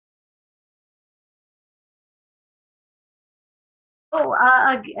Oh,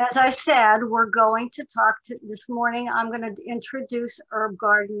 as I said, we're going to talk to this morning. I'm going to introduce herb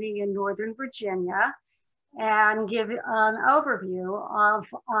gardening in Northern Virginia and give an overview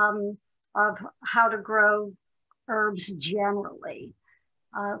of how to grow herbs generally.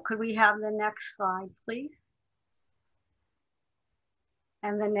 Could we have the next slide, please?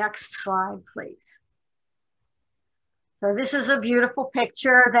 And the next slide, please. So this is a beautiful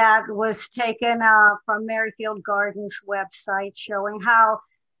picture that was taken from Merrifield Gardens website showing how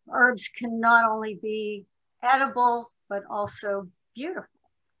herbs can not only be edible, but also beautiful.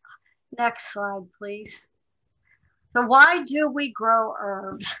 Next slide, please. So why do we grow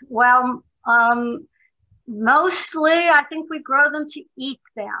herbs? Well, mostly I think we grow them to eat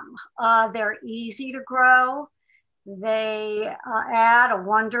them. They're easy to grow. They add a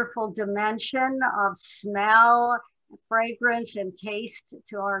wonderful dimension of smell, fragrance, and taste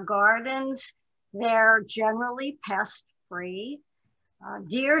to our gardens. They're generally pest-free.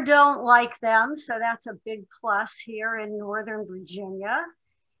 Deer don't like them, so that's a big plus here in Northern Virginia.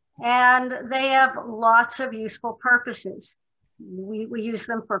 And they have lots of useful purposes. We use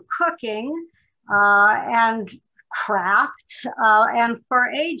them for cooking and crafts, and for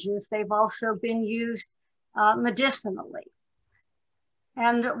ages, they've also been used medicinally.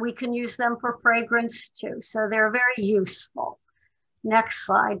 And we can use them for fragrance too. So they're very useful. Next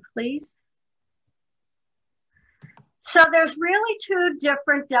slide, please. So there's really two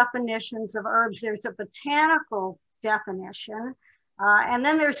different definitions of herbs. There's a botanical definition, and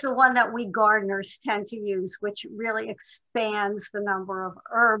then there's the one that we gardeners tend to use, which really expands the number of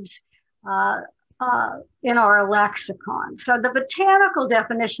herbs in our lexicon. So the botanical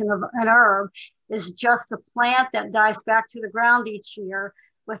definition of an herb is just a plant that dies back to the ground each year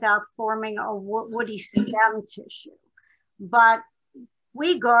without forming a woody stem tissue. But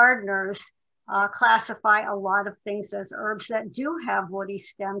we gardeners classify a lot of things as herbs that do have woody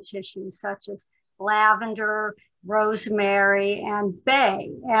stem tissue, such as lavender, rosemary, and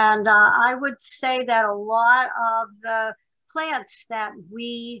bay. And I would say that a lot of the plants that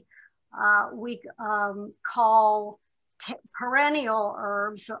we call perennial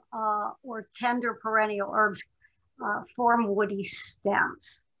herbs or tender perennial herbs form woody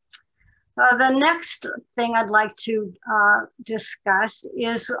stems. The next thing I'd like to discuss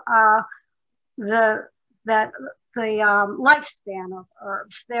is the lifespan of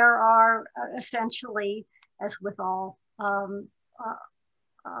herbs. There are essentially, as with all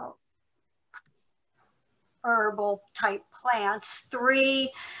herbal type plants,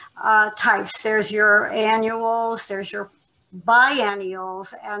 three types. There's your annuals, there's your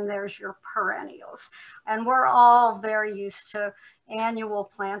biennials, and there's your perennials. And we're all very used to annual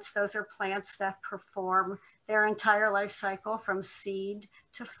plants. Those are plants that perform their entire life cycle from seed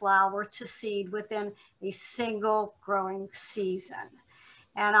to flower to seed within a single growing season.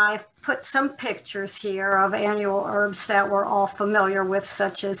 And I've put some pictures here of annual herbs that we're all familiar with,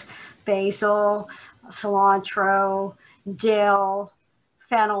 such as basil, cilantro, dill,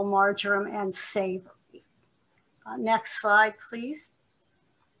 fennel, marjoram, and savory. Next slide, please.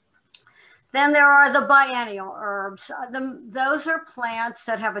 Then there are the biennial herbs. Those are plants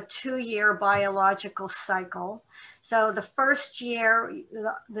that have a 2-year biological cycle. So the first year,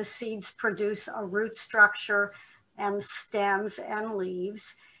 the seeds produce a root structure and stems and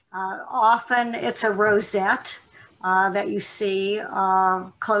leaves. Often it's a rosette that you see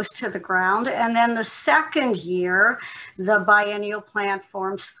close to the ground. And then the second year, the biennial plant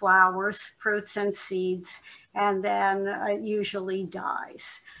forms flowers, fruits, and seeds, and then it usually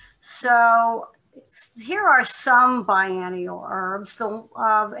dies. So here are some biennial herbs, the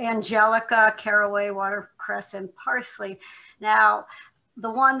angelica, caraway, watercress, and parsley. Now,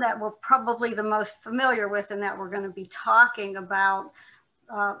 the one that we're probably the most familiar with and that we're going to be talking about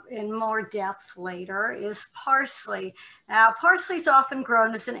in more depth later is parsley. Now, parsley is often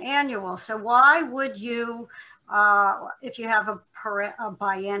grown as an annual. So why would you, if you have a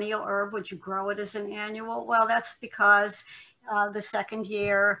biennial herb, would you grow it as an annual? Well, that's because the second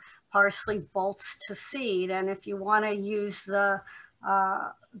year parsley bolts to seed. And if you want to use the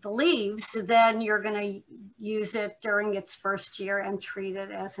leaves, then you're going to use it during its first year and treat it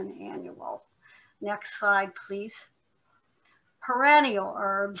as an annual. Next slide, please. Perennial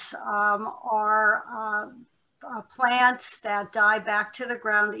herbs are plants that die back to the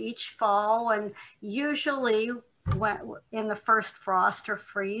ground each fall, and usually in the first frost or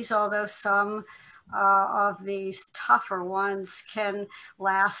freeze, although some of these tougher ones can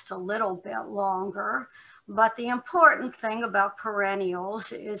last a little bit longer. But the important thing about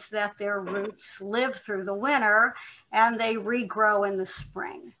perennials is that their roots live through the winter and they regrow in the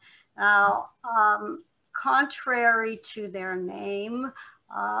spring. Now, contrary to their name,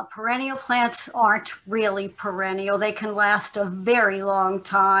 perennial plants aren't really perennial. They can last a very long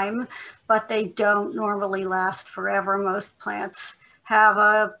time, but they don't normally last forever. Most plants have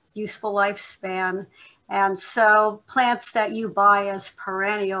a useful lifespan. And so plants that you buy as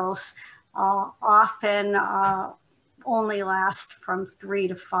perennials often only last from 3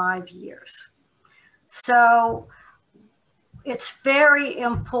 to 5 years. So it's very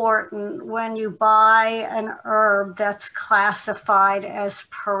important when you buy an herb that's classified as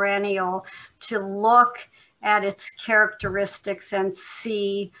perennial to look at its characteristics and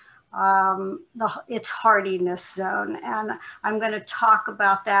see its hardiness zone. And I'm going to talk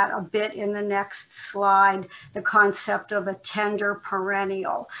about that a bit in the next slide, the concept of a tender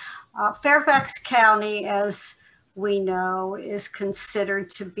perennial. Fairfax County, as we know, is considered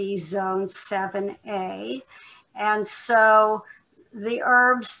to be zone 7A. And so the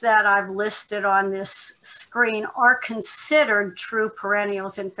herbs that I've listed on this screen are considered true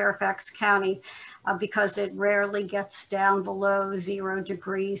perennials in Fairfax County because it rarely gets down below 0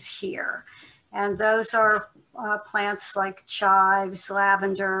 degrees here. And those are plants like chives,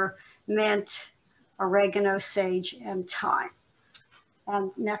 lavender, mint, oregano, sage, and thyme.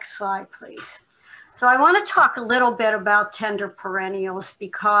 And next slide, please. So I want to talk a little bit about tender perennials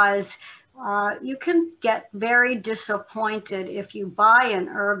because you can get very disappointed if you buy an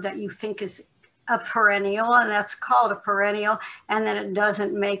herb that you think is a perennial, and that's called a perennial, and then it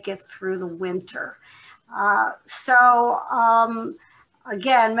doesn't make it through the winter.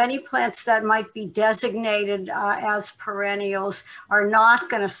 Again, many plants that might be designated as perennials are not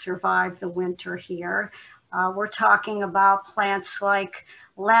going to survive the winter here. We're talking about plants like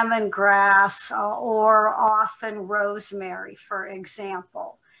lemongrass or often rosemary, for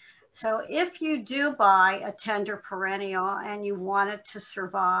example. So if you do buy a tender perennial and you want it to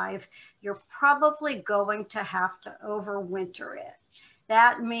survive, you're probably going to have to overwinter it.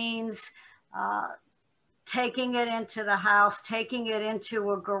 That means taking it into the house, taking it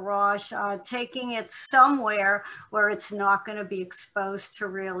into a garage, taking it somewhere where it's not going to be exposed to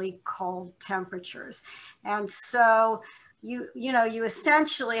really cold temperatures. And so you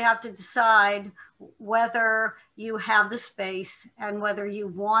essentially have to decide whether you have the space and whether you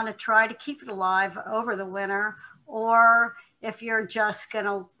want to try to keep it alive over the winter, or if you're just going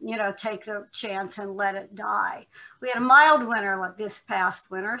to, take the chance and let it die. We had a mild winter like this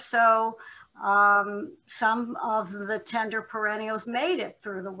past winter, so some of the tender perennials made it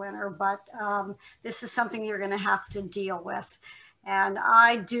through the winter, but this is something you're going to have to deal with. And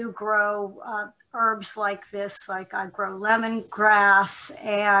I do grow herbs like this, like I grow lemongrass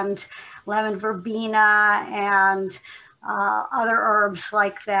and lemon verbena and other herbs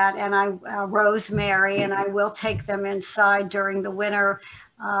like that, and rosemary, and I will take them inside during the winter.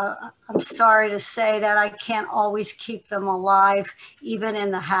 I'm sorry to say that I can't always keep them alive, even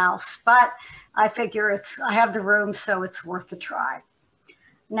in the house, but I figure I have the room, so it's worth a try.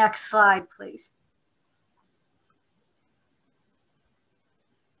 Next slide, please.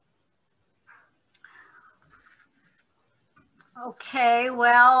 Okay,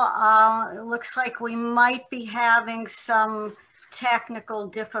 well, it looks like we might be having some technical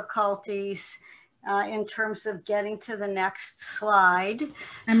difficulties in terms of getting to the next slide.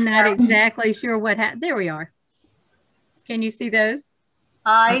 I'm not exactly sure what happened. There we are. Can you see those?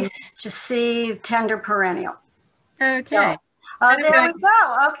 I just see tender perennial. Okay. So, there we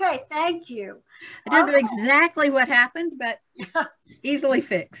go. Okay, thank you. I don't know exactly what happened, but easily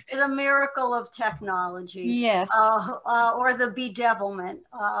fixed. It's a miracle of technology. Yes. Or the bedevilment.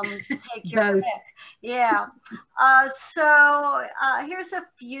 Take your Both. pick. Yeah. So here's a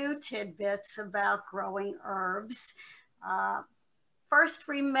few tidbits about growing herbs. First,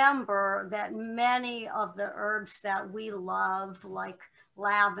 remember that many of the herbs that we love, like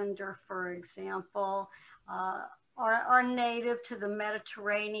lavender, for example, are native to the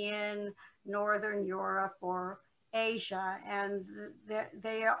Mediterranean, Northern Europe, or Asia, and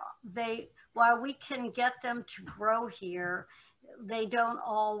they while we can get them to grow here, they don't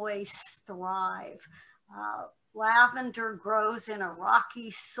always thrive. Lavender grows in a rocky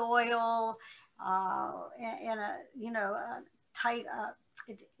soil, in a tight,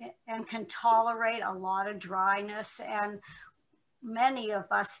 and can tolerate a lot of dryness, and many of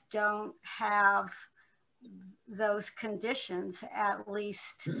us don't have those conditions, at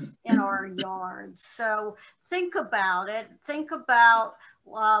least in our yards. So think about it. Think about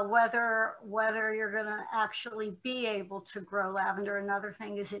whether you're going to actually be able to grow lavender. Another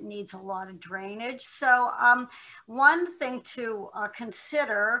thing is it needs a lot of drainage. So one thing to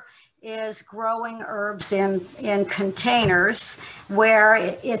consider is growing herbs in containers where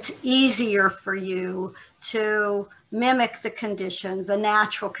it's easier for you to mimic the conditions, the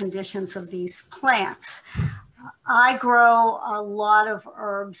natural conditions of these plants. I grow a lot of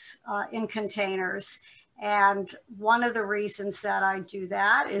herbs in containers, and one of the reasons that I do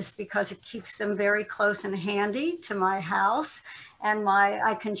that is because it keeps them very close and handy to my house, and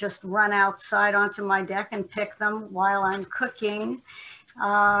I can just run outside onto my deck and pick them while I'm cooking.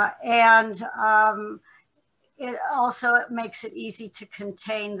 It also makes it easy to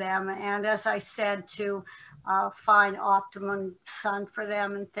contain them, and as I said, to find optimum sun for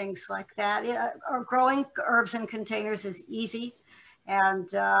them and things like that. Growing herbs in containers is easy, and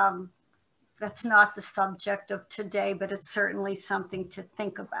that's not the subject of today, but it's certainly something to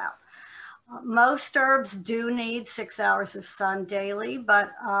think about. Most herbs do need 6 hours of sun daily,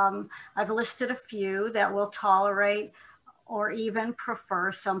 but I've listed a few that will tolerate or even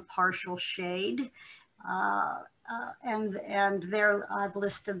prefer some partial shade. And there I've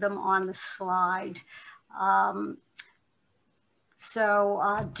listed them on the slide.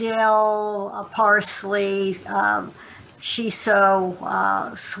 Dill, parsley,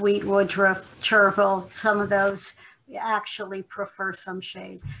 shiso, sweet woodruff, chervil, some of those actually prefer some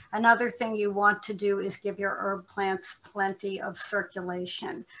shade. Another thing you want to do is give your herb plants plenty of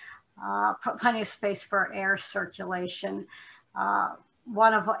circulation, plenty of space for air circulation.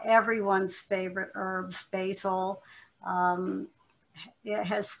 One of everyone's favorite herbs, basil, it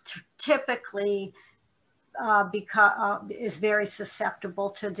has typically is very susceptible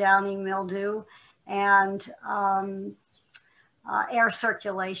to downy mildew, and air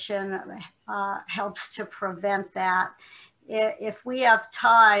circulation helps to prevent that. If we have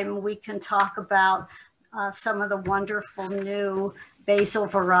time, we can talk about some of the wonderful new basil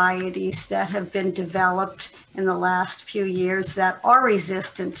varieties that have been developed in the last few years that are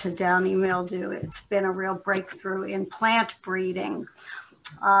resistant to downy mildew. It's been a real breakthrough in plant breeding.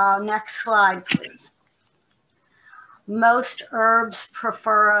 Next slide, please. Most herbs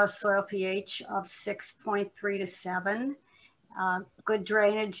prefer a soil pH of 6.3 to 7. Good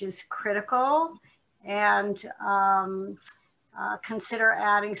drainage is critical, and consider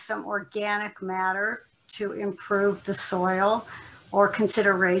adding some organic matter to improve the soil, or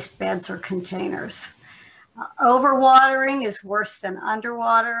consider raised beds or containers. Overwatering is worse than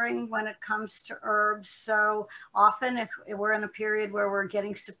underwatering when it comes to herbs. So often if we're in a period where we're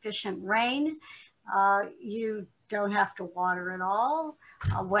getting sufficient rain, you don't have to water at all.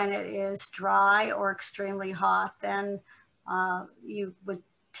 When it is dry or extremely hot, then you would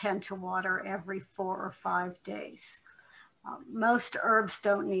tend to water every 4 or 5 days. Most herbs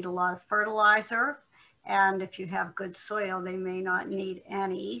don't need a lot of fertilizer, and if you have good soil, they may not need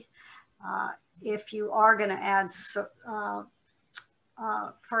any. If you are going to add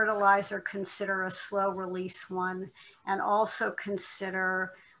fertilizer, consider a slow release one, and also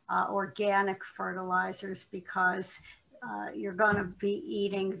consider organic fertilizers, because you're going to be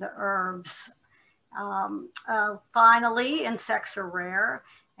eating the herbs. Finally, insects are rare.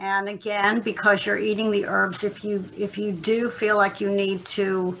 And again, because you're eating the herbs, if you do feel like you need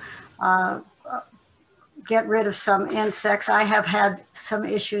to get rid of some insects, I have had some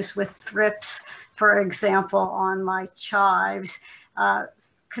issues with thrips, for example, on my chives.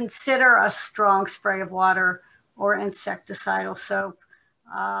 Consider a strong spray of water or insecticidal soap,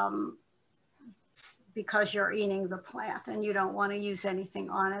 because you're eating the plant and you don't want to use anything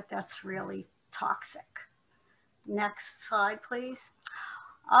on it that's really toxic. Next slide, please.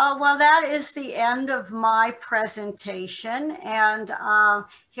 Well, that is the end of my presentation, and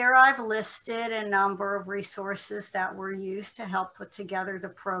here I've listed a number of resources that were used to help put together the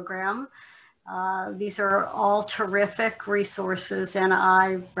program. These are all terrific resources, and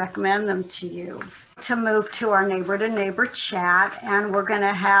I recommend them to you. To move to our neighbor to neighbor chat, and we're going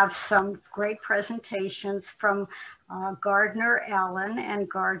to have some great presentations from Gardener Ellen and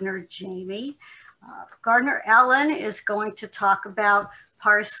Gardener Jamie. Gardener Ellen is going to talk about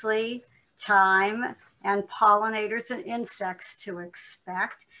parsley, thyme, and pollinators and insects to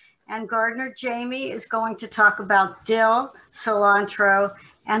expect. And Gardener Jamie is going to talk about dill, cilantro,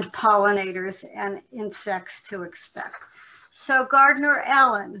 and pollinators and insects to expect. So Gardener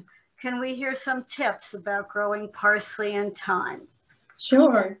Ellen, can we hear some tips about growing parsley and thyme?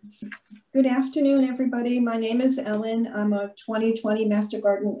 Sure. Good afternoon, everybody. My name is Ellen. I'm a 2020 Master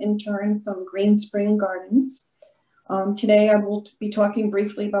Garden intern from Green Spring Gardens. Today I will be talking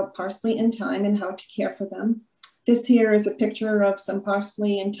briefly about parsley and thyme and how to care for them. This here is a picture of some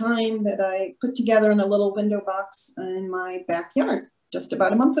parsley and thyme that I put together in a little window box in my backyard just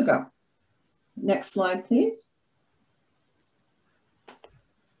about a month ago. Next slide, please.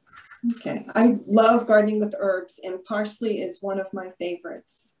 Okay, I love gardening with herbs, and parsley is one of my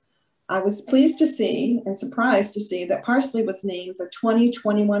favorites. I was pleased to see and surprised to see that parsley was named the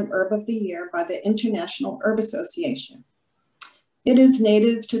 2021 Herb of the Year by the International Herb Association. It is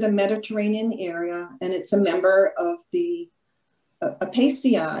native to the Mediterranean area, and it's a member of the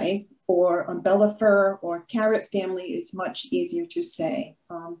Apiaceae, or umbellifer or carrot family is much easier to say.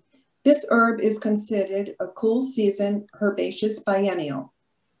 This herb is considered a cool season herbaceous biennial.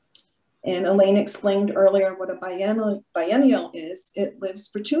 And Elaine explained earlier what a biennial is. It lives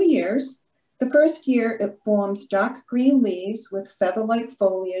for 2 years. The first year it forms dark green leaves with feather-like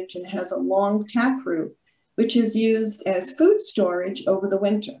foliage and has a long taproot, which is used as food storage over the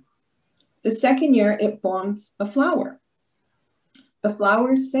winter. The second year it forms a flower. The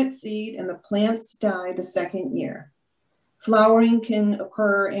flowers set seed and the plants die the second year. Flowering can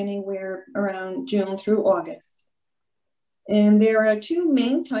occur anywhere around June through August. And there are 2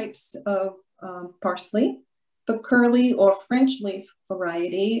 main types of parsley, the curly or French leaf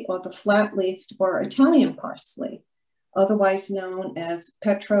variety, or the flat-leafed or Italian parsley, otherwise known as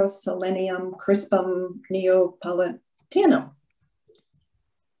Petroselinum crispum neapolitanum.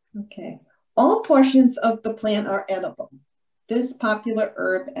 Okay, all portions of the plant are edible. This popular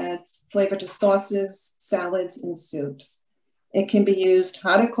herb adds flavor to sauces, salads, and soups. It can be used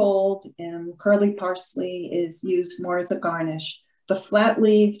hot or cold, and curly parsley is used more as a garnish. The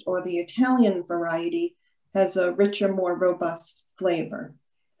flat-leaved or the Italian variety has a richer, more robust flavor.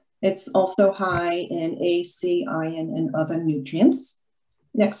 It's also high in A, C, iron, and other nutrients.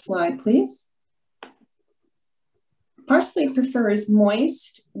 Next slide, please. Parsley prefers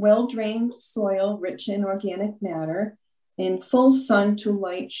moist, well-drained soil rich in organic matter in full sun to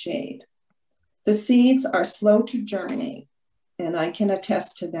light shade. The seeds are slow to germinate, and I can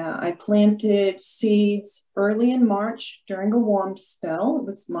attest to that. I planted seeds early in March during a warm spell. It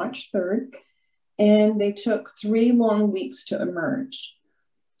was March 3rd, and they took 3 long weeks to emerge.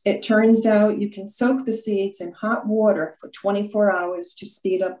 It turns out you can soak the seeds in hot water for 24 hours to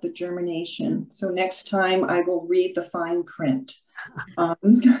speed up the germination. So next time I will read the fine print.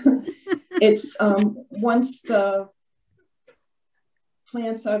 Once the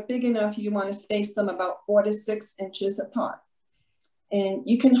plants are big enough, you want to space them about 4 to 6 inches apart. And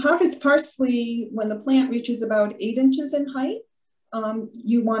you can harvest parsley when the plant reaches about 8 inches in height.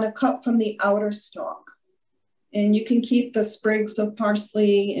 You want to cut from the outer stalk. And you can keep the sprigs of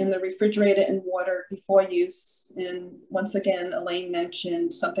parsley in the refrigerator and water before use. And once again, Elaine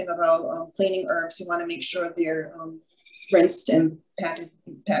mentioned something about cleaning herbs. You want to make sure they're rinsed and pat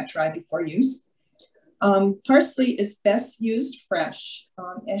dry before use. Parsley is best used fresh.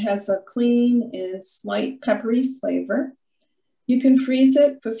 It has a clean and slight peppery flavor. You can freeze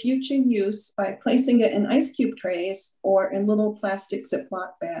it for future use by placing it in ice cube trays or in little plastic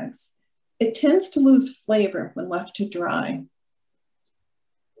Ziploc bags. It tends to lose flavor when left to dry.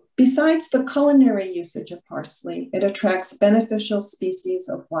 Besides the culinary usage of parsley, it attracts beneficial species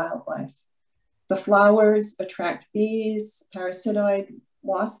of wildlife. The flowers attract bees, parasitoid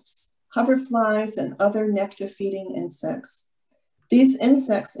wasps, hoverflies, and other nectar-feeding insects. These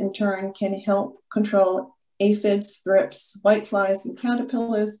insects, in turn, can help control aphids, thrips, whiteflies, and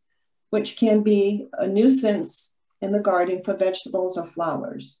caterpillars, which can be a nuisance in the garden for vegetables or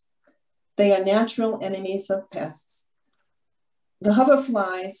flowers. They are natural enemies of pests. The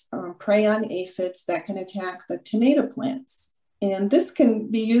hoverflies prey on aphids that can attack the tomato plants. And this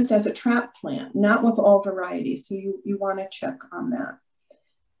can be used as a trap plant, not with all varieties, so you want to check on that.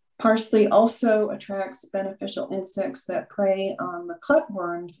 Parsley also attracts beneficial insects that prey on the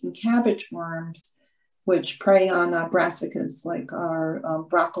cutworms and cabbage worms, which prey on brassicas like our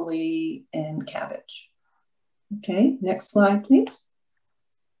broccoli and cabbage. Okay, next slide, please.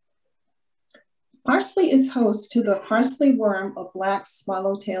 Parsley is host to the parsley worm, a black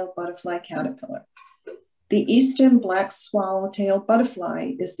swallowtail butterfly caterpillar. The eastern black swallowtail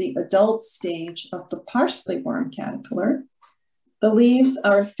butterfly is the adult stage of the parsley worm caterpillar. The leaves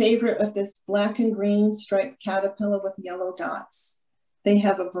are a favorite of this black and green striped caterpillar with yellow dots. They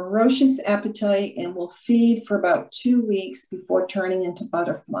have a voracious appetite and will feed for about 2 weeks before turning into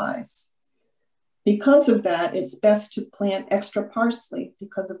butterflies. Because of that, it's best to plant extra parsley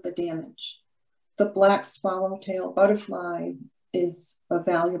because of the damage. The black swallowtail butterfly is a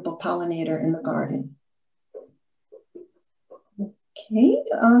valuable pollinator in the garden. Okay,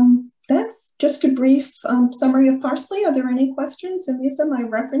 that's just a brief summary of parsley. Are there any questions? And these are my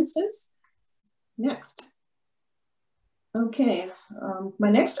references. Next. Okay, my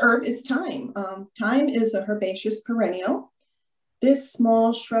next herb is thyme. Thyme is a herbaceous perennial. This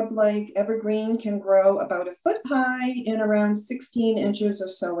small shrub-like evergreen can grow about a foot high and around 16 inches or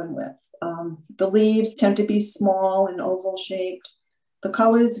so in width. The leaves tend to be small and oval shaped. The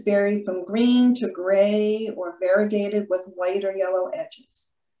colors vary from green to gray or variegated with white or yellow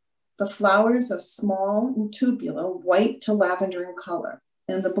edges. The flowers are small and tubular, white to lavender in color,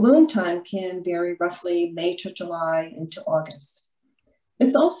 and the bloom time can vary roughly May to July into August.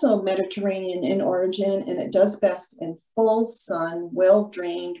 It's also Mediterranean in origin, and it does best in full sun,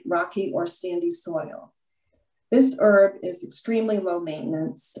 well-drained, rocky or sandy soil. This herb is extremely low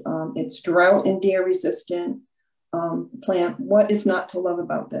maintenance. It's drought and deer resistant plant. What is not to love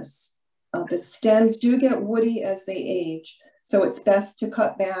about this? The stems do get woody as they age, so it's best to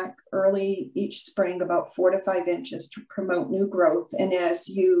cut back early each spring about 4 to 5 inches to promote new growth. And as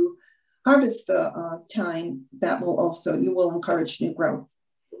you harvest the thyme, you will encourage new growth.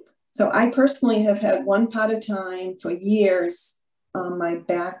 So I personally have had one pot of thyme for years on my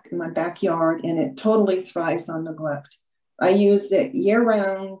backyard, and it totally thrives on neglect. I use it year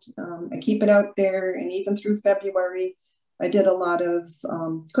round. I keep it out there, and even through February, I did a lot of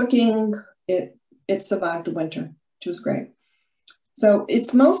cooking. It survived the winter, which was great. So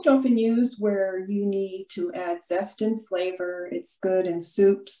it's most often used where you need to add zest and flavor. It's good in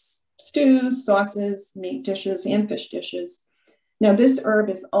soups, stews, sauces, meat dishes, and fish dishes. Now, this herb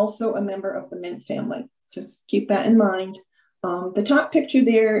is also a member of the mint family. Just keep that in mind. The top picture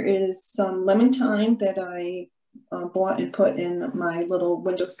there is some lemon thyme that I bought and put in my little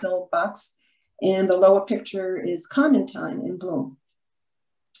windowsill box. And the lower picture is common thyme in bloom.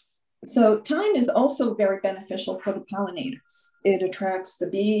 So thyme is also very beneficial for the pollinators. It attracts the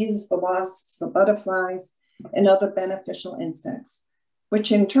bees, the wasps, the butterflies, and other beneficial insects,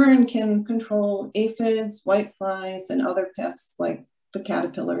 which in turn can control aphids, whiteflies, and other pests like the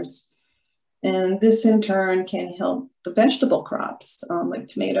caterpillars. And this in turn can help the vegetable crops like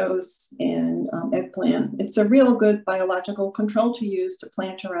tomatoes and eggplant. It's a real good biological control to use to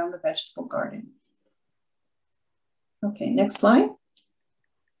plant around the vegetable garden. Okay, next slide.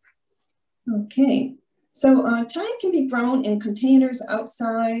 Okay, so thyme can be grown in containers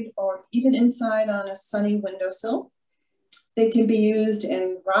outside or even inside on a sunny windowsill. They can be used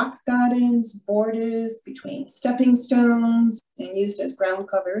in rock gardens, borders, between stepping stones, and used as ground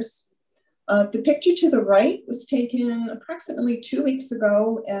covers. The picture to the right was taken approximately 2 weeks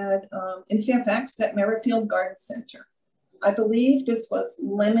ago in Fairfax at Merrifield Garden Center. I believe this was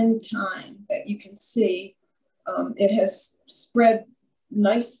lemon thyme that you can see. It has spread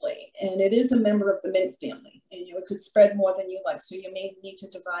nicely, and it is a member of the mint family, and it could spread more than you like. So you may need to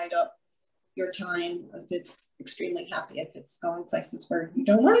divide up your thyme if it's extremely happy, if it's going places where you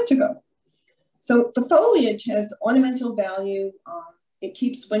don't want it to go. So the foliage has ornamental value. It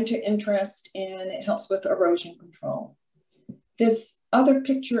keeps winter interest, and it helps with erosion control. This other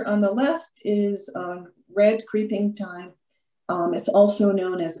picture on the left is red creeping thyme. It's also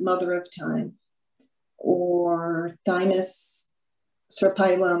known as mother of thyme, or Thymus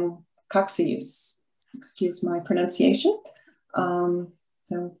serpylum coxius. Excuse my pronunciation.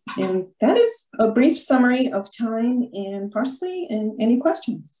 And that is a brief summary of thyme and parsley. And any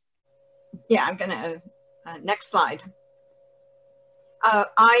questions? Yeah, I'm gonna, next slide.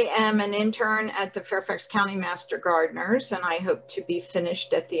 I am an intern at the Fairfax County Master Gardeners, and I hope to be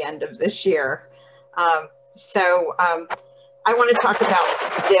finished at the end of this year. I want to talk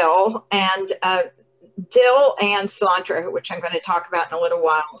about dill, and dill and cilantro, which I'm going to talk about in a little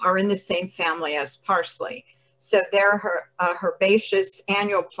while, are in the same family as parsley. So they're a herbaceous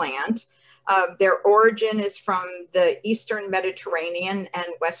annual plant. Their origin is from the Eastern Mediterranean and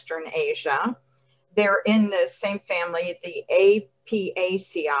Western Asia. They're in the same family, the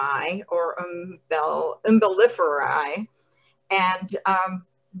Apiaceae, or Umbelliferae, and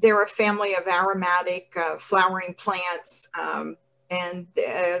they're a family of aromatic flowering plants, and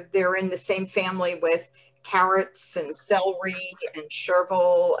they're in the same family with carrots and celery and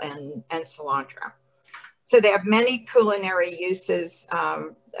chervil and cilantro. So they have many culinary uses.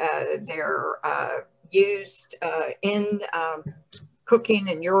 They're used in cooking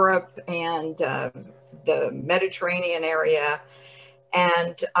in Europe and the Mediterranean area.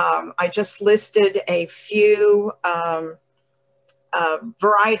 And I just listed a few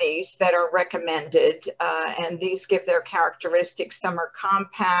varieties that are recommended, and these give their characteristics. Some are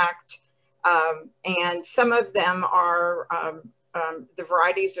compact, and some of them are, the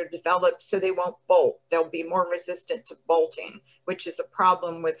varieties are developed so they won't bolt. They'll be more resistant to bolting, which is a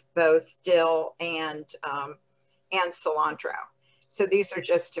problem with both dill and cilantro. So these are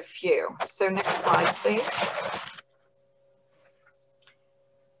just a few. So next slide, please.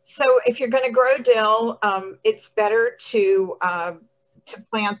 So if you're going to grow dill, it's better to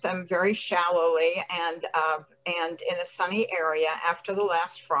plant them very shallowly and in a sunny area after the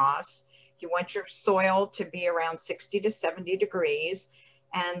last frost. You want your soil to be around 60 to 70 degrees,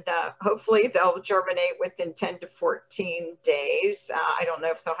 and hopefully they'll germinate within 10 to 14 days. I don't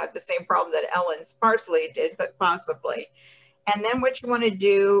know if they'll have the same problem that Ellen's parsley did, but possibly. And then what you want to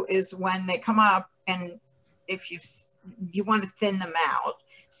do is when they come up, and if you want to thin them out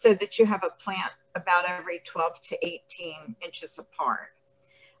so that you have a plant about every 12 to 18 inches apart.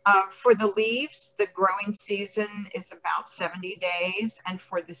 For the leaves, the growing season is about 70 days, and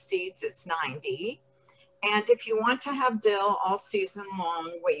for the seeds, it's 90. And if you want to have dill all season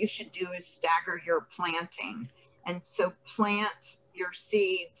long, what you should do is stagger your planting. And so plant your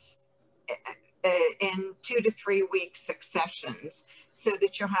seeds in 2 to 3 week successions so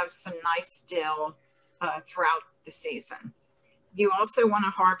that you'll have some nice dill throughout the season. You also want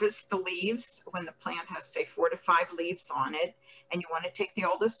to harvest the leaves when the plant has, say, 4 to 5 leaves on it, and you want to take the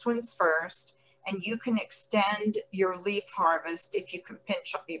oldest ones first, and you can extend your leaf harvest if you can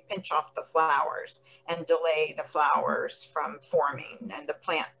pinch off the flowers and delay the flowers from forming, and the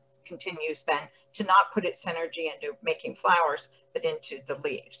plant continues then to not put its energy into making flowers, but into the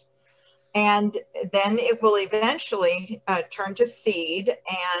leaves. And then it will eventually turn to seed,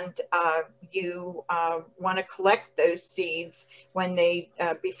 and you want to collect those seeds when they,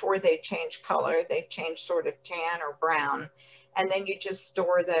 before they change color, they change sort of tan or brown, and then you just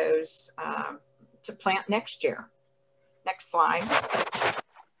store those to plant next year. Next slide.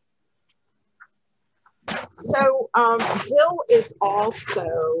 So dill is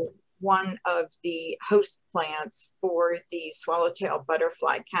also one of the host plants for the swallowtail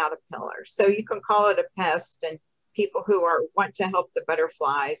butterfly caterpillar. So you can call it a pest, and people who want to help the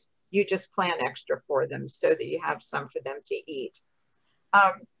butterflies, you just plant extra for them so that you have some for them to eat.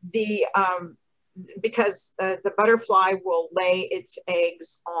 Because the butterfly will lay its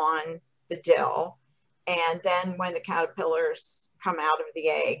eggs on the dill, and then when the caterpillars come out of the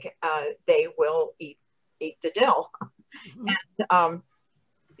egg, they will eat the dill. And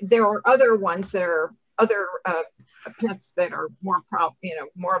there are other ones that are other pests that are more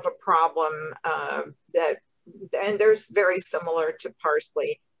of a problem and there's very similar to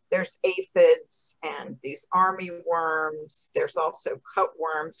parsley. There's aphids and these army worms. There's also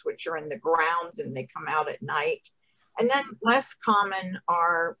cutworms, which are in the ground and they come out at night. And then less common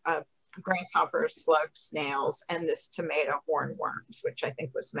are grasshoppers, slugs, snails, and this tomato hornworms, which I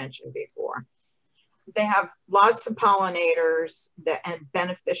think was mentioned before. They have lots of pollinators and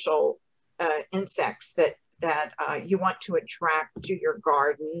beneficial insects that you want to attract to your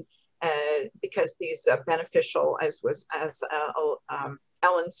garden because these beneficial, as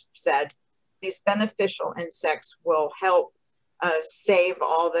Ellen said, these beneficial insects will help save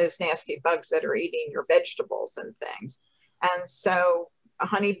all those nasty bugs that are eating your vegetables and things. And so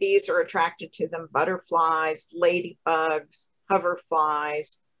honeybees are attracted to them, butterflies, ladybugs,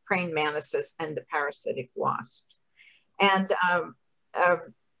 hoverflies, praying mantises, and the parasitic wasps. And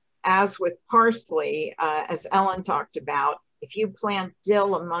as with parsley, as Ellen talked about, if you plant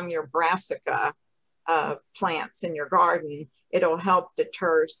dill among your brassica plants in your garden, it'll help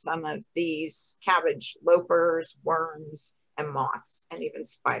deter some of these cabbage lopers, worms, and moths, and even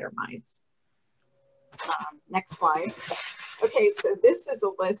spider mites. Next slide. Okay, so this is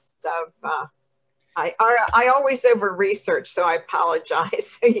a list of I always over-research, so I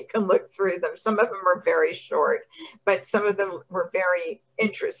apologize. So you can look through them. Some of them are very short, but some of them were very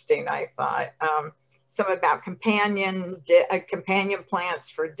interesting, I thought. Some about companion plants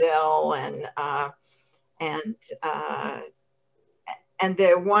for dill, and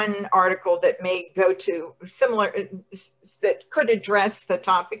the one article that may go to similar, that could address the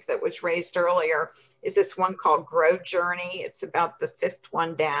topic that was raised earlier, is this one called Grow Journey. It's about the 5th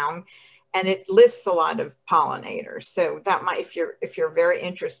one down. And it lists a lot of pollinators. So that might, if you're very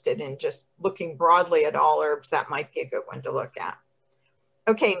interested in just looking broadly at all herbs, that might be a good one to look at.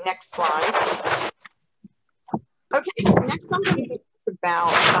 Okay, next slide. Okay, next I'm going to talk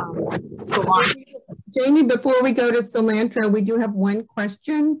about cilantro. Jamie, before we go to cilantro, we do have one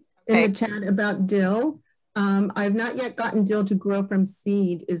question in the chat about dill. I've not yet gotten dill to grow from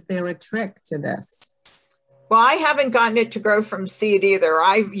seed. Is there a trick to this? Well, I haven't gotten it to grow from seed either.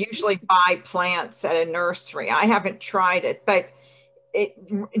 I usually buy plants at a nursery. I haven't tried it, but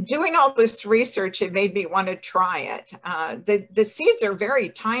doing all this research, it made me want to try it. The seeds are very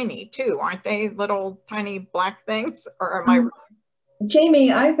tiny too, aren't they? Little tiny black things, or am I wrong?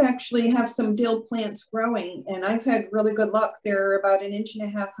 Jamie, I've actually have some dill plants growing, and I've had really good luck. They're about 1.5 inches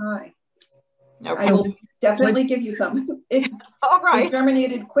high. Okay. I will definitely give you some. All right. It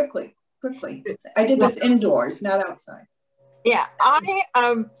germinated quickly. I did this indoors, not outside. Yeah,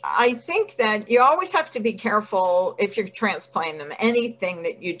 I think that you always have to be careful if you're transplanting them. Anything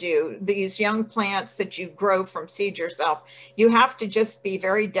that you do, these young plants that you grow from seed yourself, you have to just be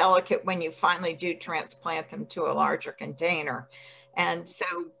very delicate when you finally do transplant them to a larger container. And so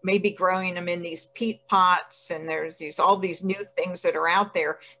maybe growing them in these peat pots, and there's all these new things that are out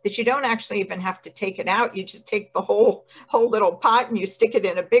there that you don't actually even have to take it out. You just take the whole little pot and you stick it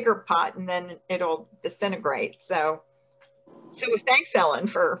in a bigger pot, and then it'll disintegrate. So thanks, Ellen,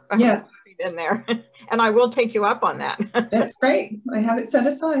 for being in there. And I will take you up on that. That's great. I have it set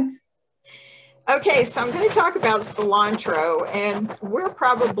aside. Okay, so I'm going to talk about cilantro, and we're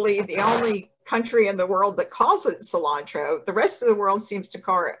probably the only country in the world that calls it cilantro. The rest of the world seems to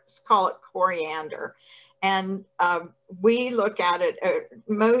call it coriander. And we look at it,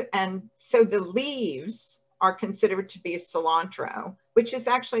 and so the leaves are considered to be cilantro, which is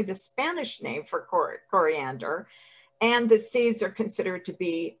actually the Spanish name for coriander. And the seeds are considered to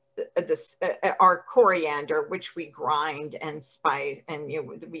be our coriander, which we grind and spice, and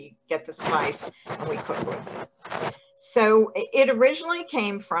we get the spice and we cook with it. So it originally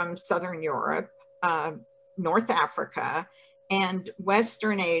came from Southern Europe, North Africa, and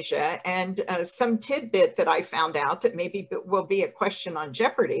Western Asia. And some tidbit that I found out that maybe will be a question on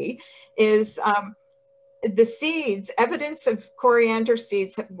Jeopardy is the seeds, evidence of coriander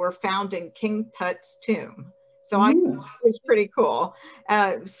seeds were found in King Tut's tomb. So I thought it was pretty cool.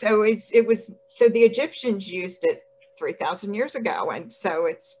 So the Egyptians used it 3,000 years ago. And so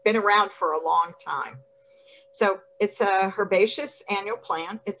it's been around for a long time. So it's a herbaceous annual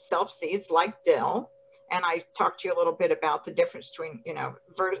plant. It self-seeds like dill. And I talked to you a little bit about the difference between,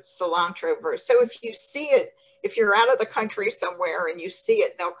 cilantro versus. So if you see it, if you're out of the country somewhere and you see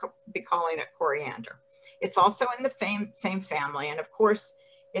it, they'll be calling it coriander. It's also in the same family. And of course,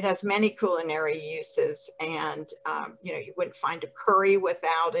 it has many culinary uses, and you wouldn't find a curry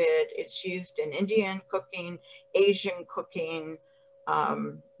without it. It's used in Indian cooking, Asian cooking,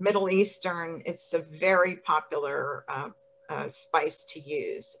 Middle Eastern. It's a very popular spice to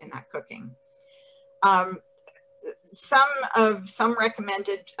use in that cooking. Some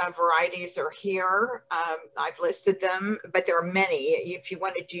recommended varieties are here. I've listed them, but there are many. If you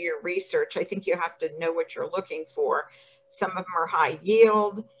want to do your research, I think you have to know what you're looking for. Some of them are high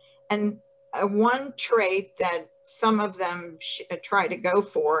yield. And one trait that some of them try to go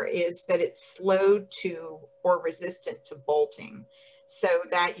for is that it's slow to or resistant to bolting. So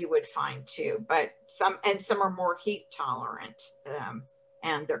that you would find too, but some are more heat tolerant,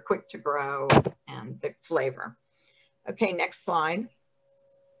 and they're quick to grow and the flavor. Okay, next slide.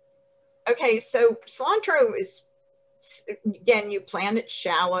 Okay, so cilantro is, again, you plant it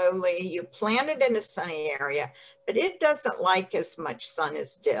shallowly, you plant it in a sunny area, but it doesn't like as much sun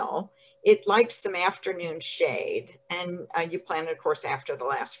as dill. It likes some afternoon shade, and you plant it, of course, after the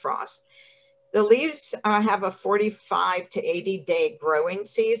last frost. The leaves have a 45 to 80 day growing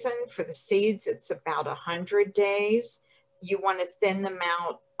season. For the seeds, it's about 100 days. You want to thin them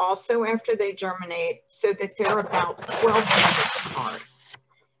out also after they germinate so that they're about 12 inches apart.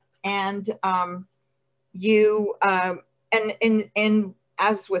 And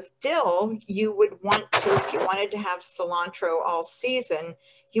as with dill, you would want to, if you wanted to have cilantro all season,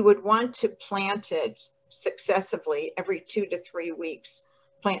 you would want to plant it successively every 2 to 3 weeks.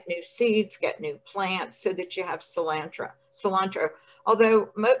 Plant new seeds, get new plants so that you have cilantro. Although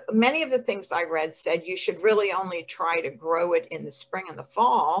many of the things I read said you should really only try to grow it in the spring and the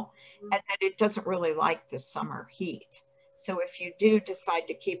fall, and that it doesn't really like the summer heat. So if you do decide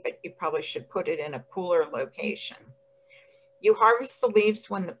to keep it, you probably should put it in a cooler location. You harvest the leaves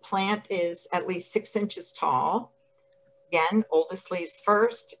when the plant is at least 6 inches tall. Again, oldest leaves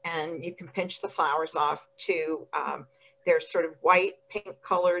first, and you can pinch the flowers off to, they're sort of white, pink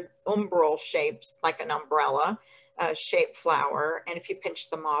colored umbral shapes, like an umbrella shaped flower. And if you pinch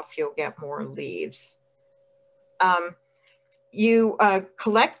them off, you'll get more leaves. You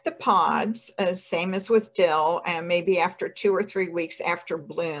collect the pods, same as with dill, and maybe after 2 or 3 weeks after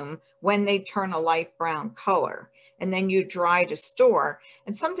bloom, when they turn a light brown color. And then you dry to store.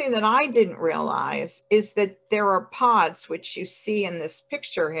 And something that I didn't realize is that there are pods, which you see in this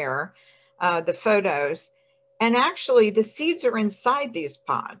picture here, the photos, and actually the seeds are inside these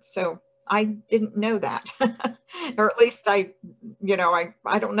pods. So I didn't know that, or at least I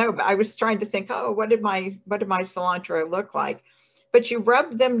don't know, but I was trying to think, oh, what did my cilantro look like? But you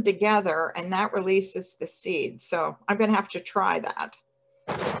rub them together and that releases the seeds. So I'm going to have to try that.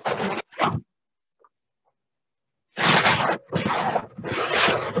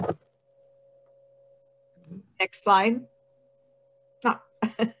 Next slide. Oh.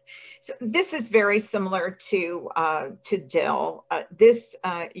 So this is very similar to dill.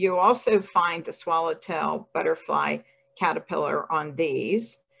 You also find the swallowtail butterfly caterpillar on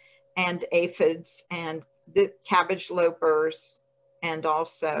these, and aphids, and the cabbage lopers, and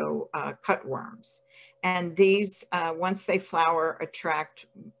also cutworms. And these, once they flower, attract,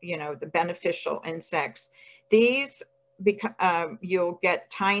 the beneficial insects. These, you'll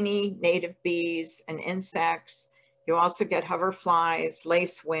get tiny native bees and insects. You also get hoverflies,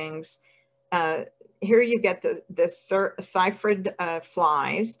 lacewings. Here you get the cyprid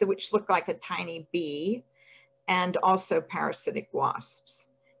flies, which look like a tiny bee, and also parasitic wasps.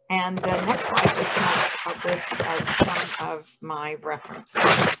 And the next slide just has a list of some of my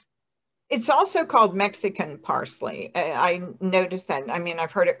references. It's also called Mexican parsley. I noticed that. I mean,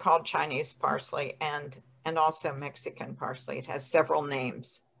 I've heard it called Chinese parsley and also Mexican parsley. It has several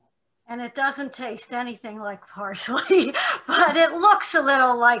names. And it doesn't taste anything like parsley, but it looks a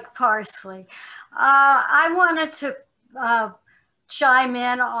little like parsley. I wanted to chime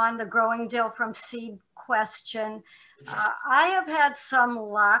in on the growing dill from seed question. I have had some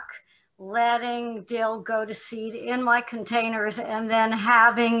luck letting dill go to seed in my containers and then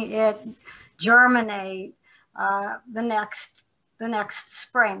having it germinate the next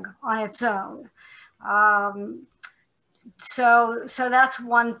spring on its own. So that's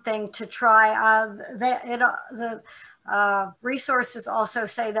one thing to try. The resources also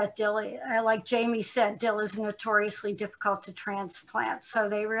say that dill, like Jamie said, dill is notoriously difficult to transplant. So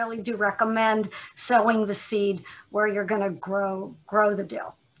they really do recommend sowing the seed where you're going to grow the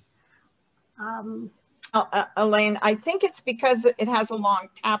dill. Elaine, I think it's because it has a long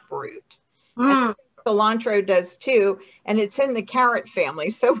taproot. And cilantro does too, and it's in the carrot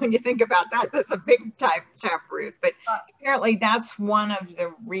family. So when you think about that, that's a big taproot. But apparently that's one of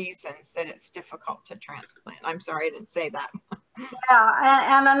the reasons that it's difficult to transplant. I'm sorry, I didn't say that.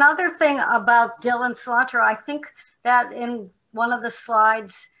 Yeah, and another thing about dill and cilantro, I think that in one of the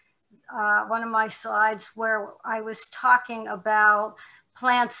slides, one of my slides where I was talking about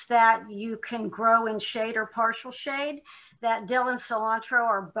plants that you can grow in shade or partial shade, that dill and cilantro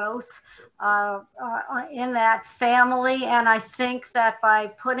are both in that family. And I think that by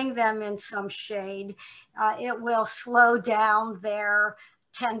putting them in some shade, it will slow down their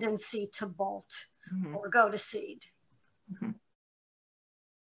tendency to bolt or go to seed.